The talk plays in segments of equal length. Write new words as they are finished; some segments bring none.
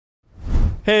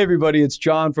Hey everybody, it's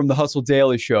John from the Hustle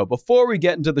Daily Show. Before we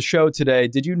get into the show today,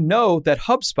 did you know that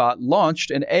HubSpot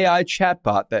launched an AI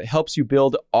chatbot that helps you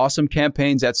build awesome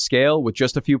campaigns at scale with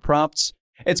just a few prompts?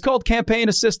 It's called Campaign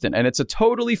Assistant, and it's a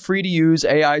totally free-to-use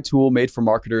AI tool made for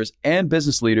marketers and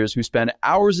business leaders who spend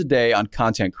hours a day on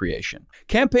content creation.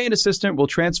 Campaign Assistant will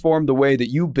transform the way that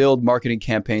you build marketing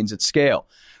campaigns at scale.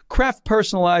 Craft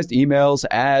personalized emails,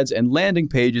 ads, and landing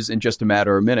pages in just a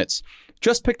matter of minutes.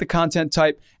 Just pick the content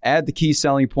type, add the key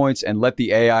selling points, and let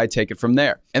the AI take it from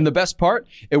there. And the best part,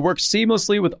 it works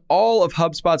seamlessly with all of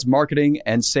HubSpot's marketing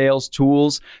and sales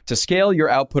tools to scale your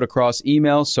output across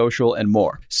email, social, and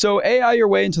more. So AI your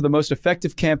way into the most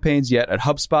effective campaigns yet at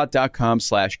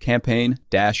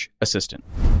HubSpot.com/campaign-assistant.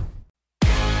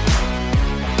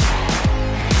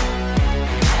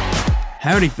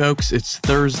 Howdy, folks. It's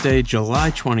Thursday, July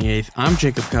 28th. I'm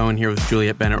Jacob Cohen here with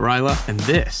Juliet, Bennet, Rylah, and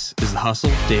this is the Hustle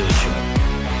Daily Show.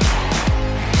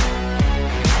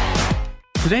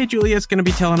 Today, Juliet's going to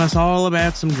be telling us all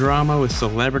about some drama with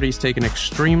celebrities taking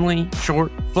extremely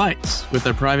short flights with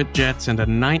their private jets and a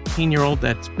 19-year-old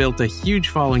that's built a huge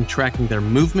following tracking their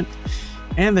movement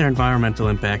and their environmental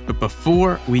impact. But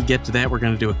before we get to that, we're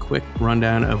going to do a quick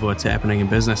rundown of what's happening in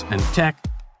business and tech.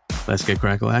 Let's get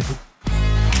crack-a-lacking.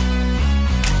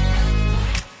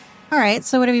 All right,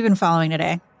 so what have you been following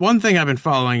today? One thing I've been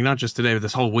following, not just today, but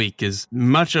this whole week, is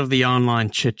much of the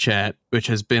online chit-chat, which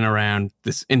has been around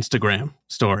this Instagram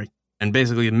story. And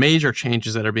basically the major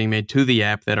changes that are being made to the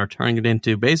app that are turning it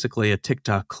into basically a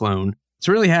TikTok clone. What's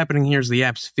really happening here is the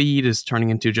app's feed is turning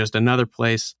into just another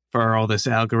place for all this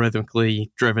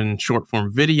algorithmically driven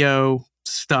short-form video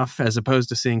stuff, as opposed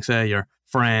to seeing, say, your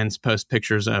friends post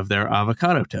pictures of their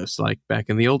avocado toast, like back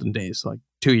in the olden days, like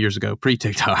 2 years ago,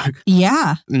 pre-TikTok.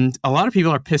 Yeah. And a lot of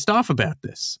people are pissed off about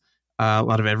this. A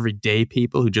lot of everyday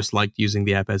people who just liked using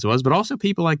the app as it was, but also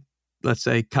people like, let's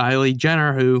say, Kylie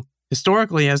Jenner, who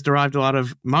historically has derived a lot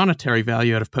of monetary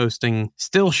value out of posting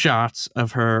still shots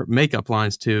of her makeup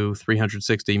lines to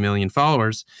 360 million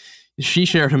followers. She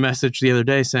shared a message the other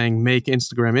day saying, "Make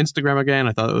Instagram again."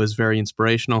 I thought it was very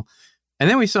inspirational. And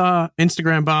then we saw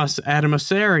Instagram boss Adam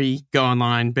Mosseri go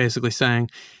online basically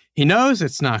saying, he knows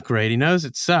it's not great, he knows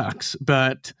it sucks,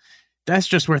 but that's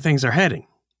just where things are heading,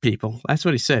 people. That's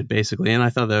what he said, basically, and I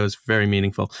thought that was very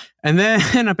meaningful. And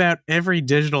then about every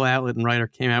digital outlet and writer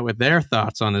came out with their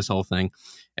thoughts on this whole thing.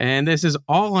 And this is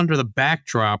all under the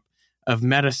backdrop of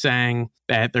Meta saying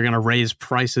that they're going to raise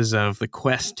prices of the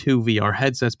Quest 2 VR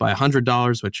headsets by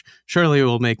 $100, which surely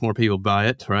will make more people buy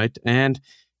it, right? And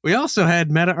we also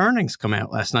had Meta earnings come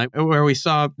out last night, where we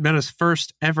saw Meta's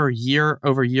first ever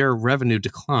year-over-year revenue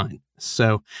decline.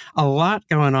 So a lot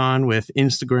going on with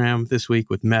Instagram this week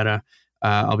with Meta.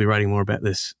 I'll be writing more about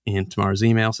this in tomorrow's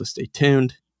email, so stay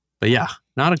tuned. But yeah,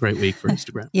 not a great week for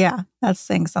Instagram. Yeah, that's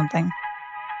saying something.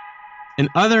 In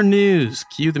other news,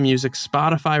 cue the music,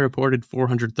 Spotify reported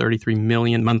 433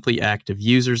 million monthly active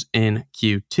users in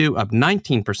Q2, up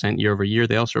 19% year-over-year.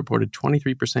 They also reported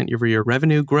 23% year-over-year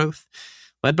revenue growth,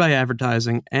 led by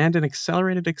advertising and an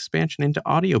accelerated expansion into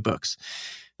audiobooks.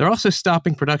 They're also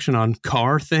stopping production on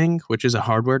Car Thing, which is a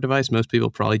hardware device most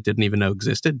people probably didn't even know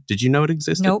existed. Did you know it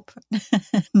existed? Nope.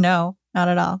 No, not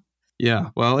at all. Yeah,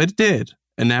 well, it did,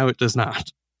 and now it does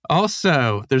not.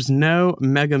 Also, there's no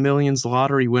Mega Millions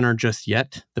lottery winner just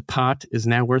yet. The pot is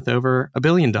now worth over $1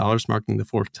 billion, marking the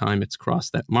fourth time it's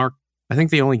crossed that mark. I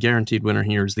think the only guaranteed winner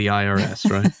here is the IRS,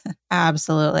 right?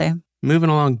 Absolutely.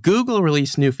 Moving along, Google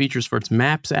released new features for its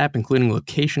Maps app, including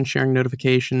location sharing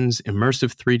notifications,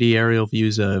 immersive 3D aerial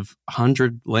views of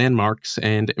 100 landmarks,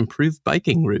 and improved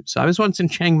biking routes. I was once in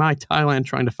Chiang Mai, Thailand,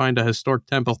 trying to find a historic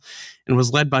temple and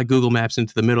was led by Google Maps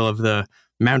into the middle of the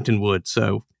mountain woods.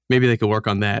 So maybe they could work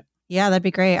on that. Yeah, that'd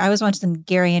be great. I was once in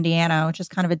Gary, Indiana, which is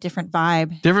kind of a different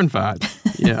vibe. Different vibe,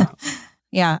 yeah.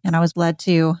 Yeah, and I was led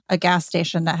to a gas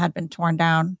station that had been torn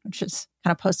down, which is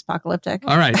kind of post-apocalyptic.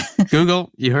 All right,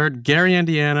 Google, you heard Gary,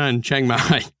 Indiana, and Chiang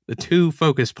Mai, the two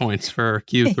focus points for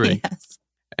Q3. Yes.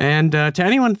 And to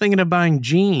anyone thinking of buying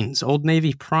jeans, Old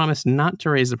Navy promised not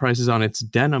to raise the prices on its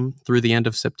denim through the end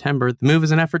of September. The move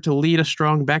is an effort to lead a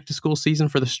strong back-to-school season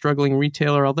for the struggling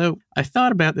retailer, although I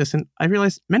thought about this and I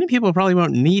realized many people probably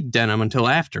won't need denim until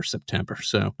after September,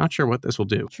 so not sure what this will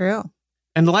do. True.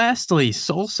 And lastly,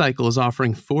 SoulCycle is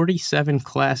offering 47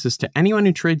 classes to anyone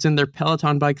who trades in their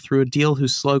Peloton bike through a deal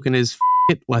whose slogan is,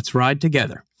 "F it, let's ride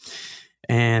together."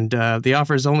 And the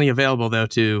offer is only available, though,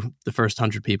 to the first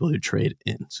 100 people who trade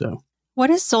in. So, what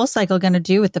is SoulCycle going to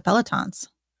do with the Pelotons?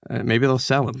 Maybe they'll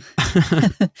sell them.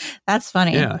 That's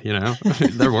funny. Yeah, you know,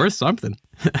 they're worth something.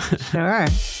 Sure.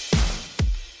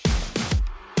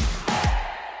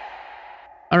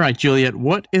 All right, Juliet,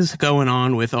 what is going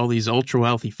on with all these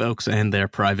ultra-wealthy folks and their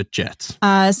private jets?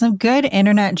 Some good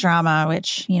internet drama,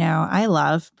 which, I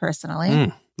love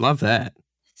personally. Love that.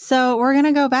 So we're going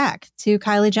to go back to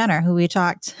Kylie Jenner, who we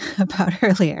talked about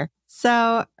earlier.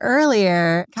 So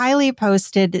earlier, Kylie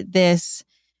posted this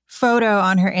photo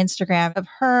on her Instagram of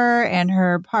her and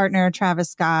her partner, Travis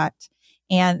Scott,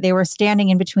 and they were standing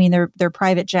in between their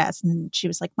private jets. And she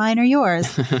was like, mine or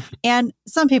yours? And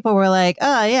some people were like,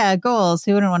 oh, yeah, goals.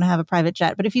 Who wouldn't want to have a private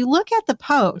jet? But if you look at the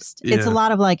post, it's a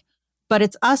lot of like, but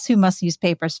it's us who must use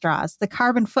paper straws. The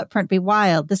carbon footprint be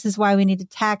wild. This is why we need to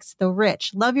tax the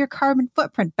rich. Love your carbon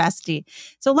footprint, bestie.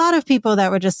 So a lot of people that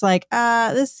were just like,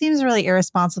 this seems really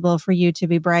irresponsible for you to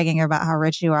be bragging about how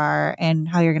rich you are and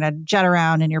how you're going to jet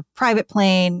around in your private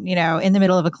plane, in the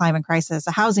middle of a climate crisis,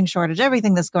 a housing shortage,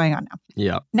 everything that's going on now.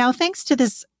 Yeah. Now, thanks to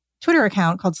this Twitter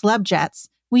account called Celeb Jets,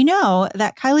 we know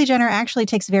that Kylie Jenner actually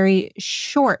takes very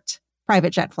short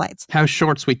private jet flights. How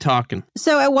short's we talking?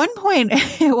 So at one point,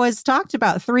 it was talked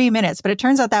about 3 minutes, but it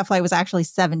turns out that flight was actually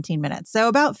 17 minutes. So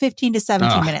about 15 to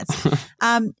 17 minutes.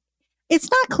 It's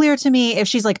not clear to me if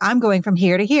she's like, I'm going from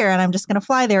here to here and I'm just going to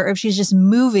fly there, or if she's just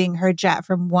moving her jet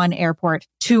from one airport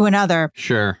to another.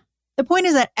 Sure. The point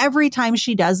is that every time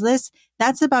she does this,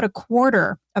 that's about a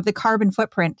quarter of the carbon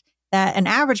footprint that an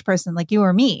average person like you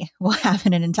or me will have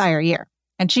in an entire year.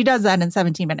 And she does that in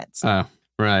 17 minutes. Oh.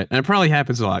 Right. And it probably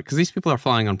happens a lot because these people are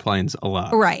flying on planes a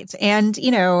lot. Right. And,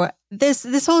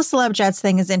 this whole Celeb Jets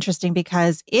thing is interesting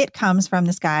because it comes from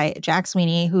this guy, Jack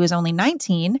Sweeney, who is only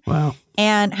 19. Wow.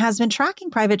 And has been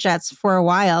tracking private jets for a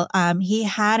while. He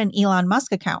had an Elon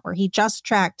Musk account where he just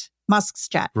tracked Musk's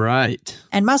jet. Right.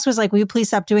 And Musk was like, will you please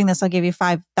stop doing this? I'll give you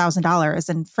 $5,000.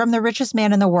 And from the richest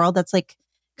man in the world, that's like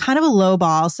kind of a low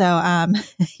ball. So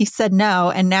he said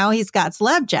no. And now he's got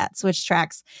Celeb Jets, which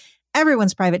tracks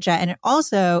everyone's private jet. And it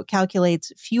also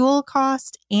calculates fuel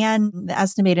cost and the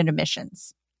estimated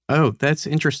emissions. Oh, that's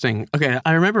interesting. Okay.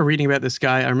 I remember reading about this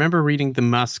guy. I remember reading the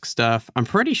Musk stuff. I'm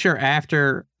pretty sure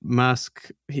after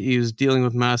Musk, he was dealing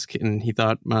with Musk and he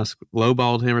thought Musk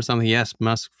lowballed him or something. He asked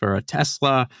Musk for a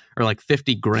Tesla or like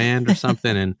 50 grand or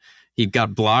something. And he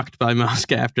got blocked by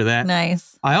Musk after that.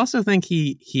 Nice. I also think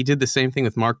he did the same thing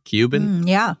with Mark Cuban.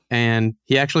 Yeah. And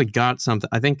he actually got something.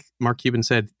 I think Mark Cuban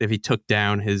said if he took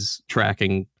down his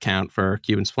tracking count for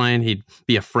Cuban's plane, he'd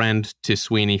be a friend to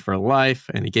Sweeney for life.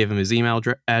 And he gave him his email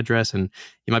address and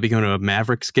he might be going to a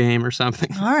Mavericks game or something.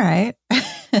 All right.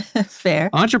 Fair.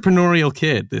 Entrepreneurial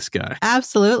kid, this guy.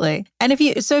 Absolutely. And if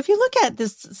you look at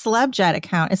this Celeb Jet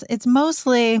account, it's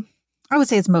mostly, I would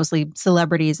say it's mostly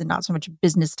celebrities and not so much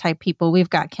business type people. We've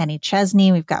got Kenny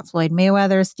Chesney, we've got Floyd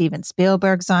Mayweather, Steven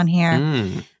Spielberg's on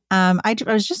here. I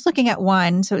was just looking at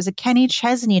one. So it was a Kenny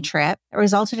Chesney trip. It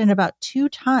resulted in about 2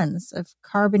 tons of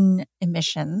carbon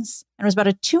emissions. And it was about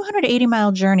a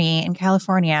 280-mile journey in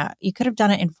California. You could have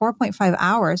done it in 4.5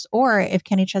 hours. Or if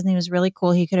Kenny Chesney was really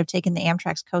cool, he could have taken the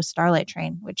Amtrak's Coast Starlight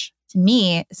train, which to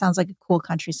me sounds like a cool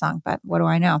country song. But what do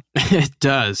I know? It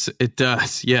does. It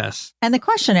does. Yes. And the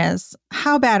question is,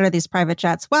 how bad are these private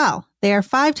jets? Well, they are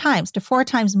 5 times to 4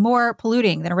 times more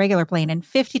polluting than a regular plane and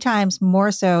 50 times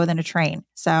more so than a train.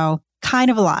 So kind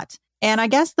of a lot. And I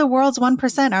guess the world's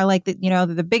 1% are like,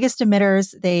 the biggest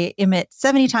emitters. They emit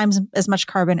 70 times as much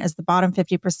carbon as the bottom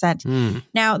 50%.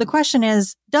 Now, the question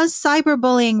is, does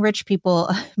cyberbullying rich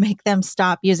people make them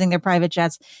stop using their private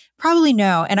jets? Probably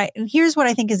no. And here's what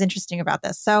I think is interesting about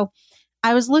this. So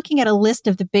I was looking at a list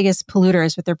of the biggest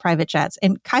polluters with their private jets,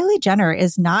 and Kylie Jenner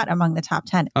is not among the top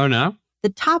 10. Oh, no? The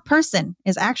top person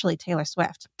is actually Taylor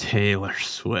Swift. Taylor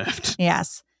Swift.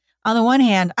 Yes. On the one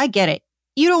hand, I get it.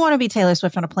 You don't want to be Taylor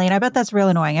Swift on a plane. I bet that's real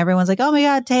annoying. Everyone's like, oh my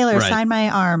God, Taylor, sign my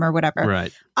arm or whatever. Right.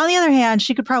 On the other hand,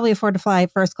 she could probably afford to fly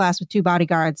first class with 2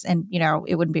 bodyguards and,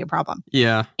 it wouldn't be a problem.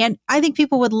 Yeah. And I think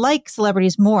people would like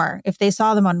celebrities more if they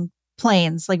saw them on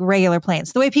planes, like regular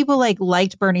planes. The way people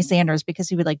liked Bernie Sanders because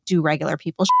he would do regular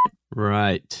people shit.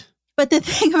 Right. But the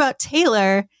thing about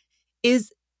Taylor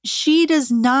is she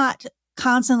does not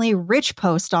constantly rich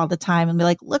post all the time and be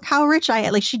like, look how rich I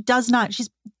am. She does not. She's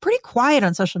pretty quiet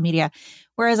on social media.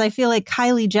 Whereas I feel like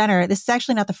Kylie Jenner, this is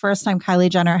actually not the first time Kylie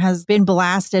Jenner has been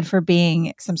blasted for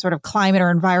being some sort of climate or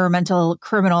environmental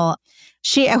criminal.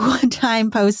 She at one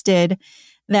time posted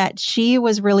that she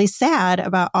was really sad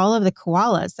about all of the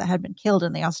koalas that had been killed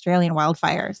in the Australian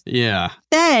wildfires. Yeah.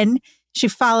 Then she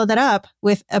followed that up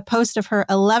with a post of her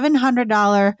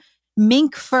 $1,100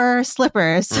 mink fur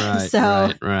slippers.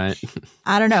 Right, right.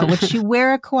 I don't know. Would she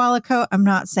wear a koala coat? I'm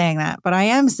not saying that, but I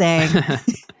am saying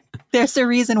there's a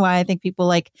reason why I think people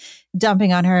like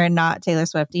dumping on her and not Taylor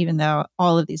Swift, even though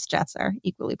all of these jets are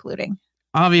equally polluting.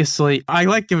 Obviously, I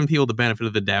like giving people the benefit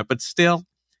of the doubt, but still,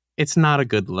 it's not a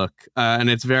good look. And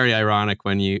it's very ironic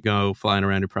when you go flying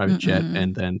around a private jet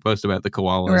and then post about the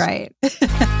koalas. Right.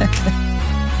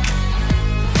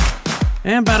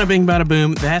 And bada bing, bada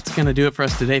boom. That's going to do it for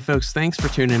us today, folks. Thanks for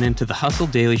tuning in to the Hustle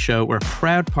Daily Show. We're a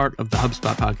proud part of the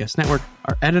HubSpot Podcast Network.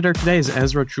 Our editor today is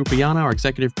Ezra Trupiano. Our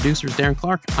executive producer is Darren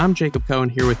Clark. I'm Jacob Cohen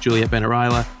here with Juliet, Bennet,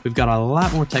 Rylah. We've got a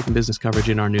lot more tech and business coverage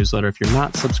in our newsletter. If you're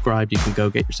not subscribed, you can go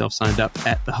get yourself signed up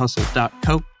at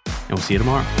thehustle.co. And we'll see you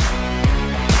tomorrow.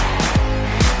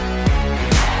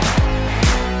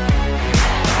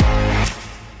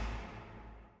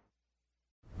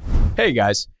 Hey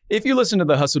guys, if you listen to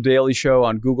the Hustle Daily Show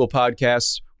on Google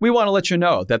Podcasts, we want to let you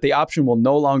know that the option will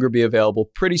no longer be available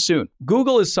pretty soon.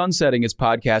 Google is sunsetting its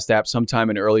podcast app sometime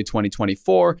in early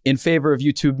 2024 in favor of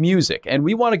YouTube Music, and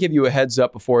we want to give you a heads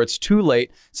up before it's too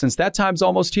late, since that time's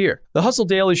almost here. The Hustle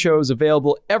Daily Show is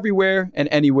available everywhere and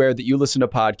anywhere that you listen to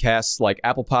podcasts, like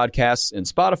Apple Podcasts and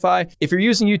Spotify. If you're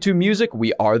using YouTube Music,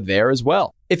 we are there as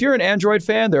well. If you're an Android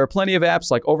fan, there are plenty of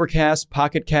apps like Overcast,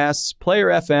 Pocket Casts, Player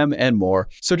FM, and more.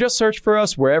 So just search for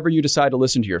us wherever you decide to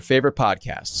listen to your favorite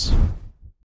podcasts.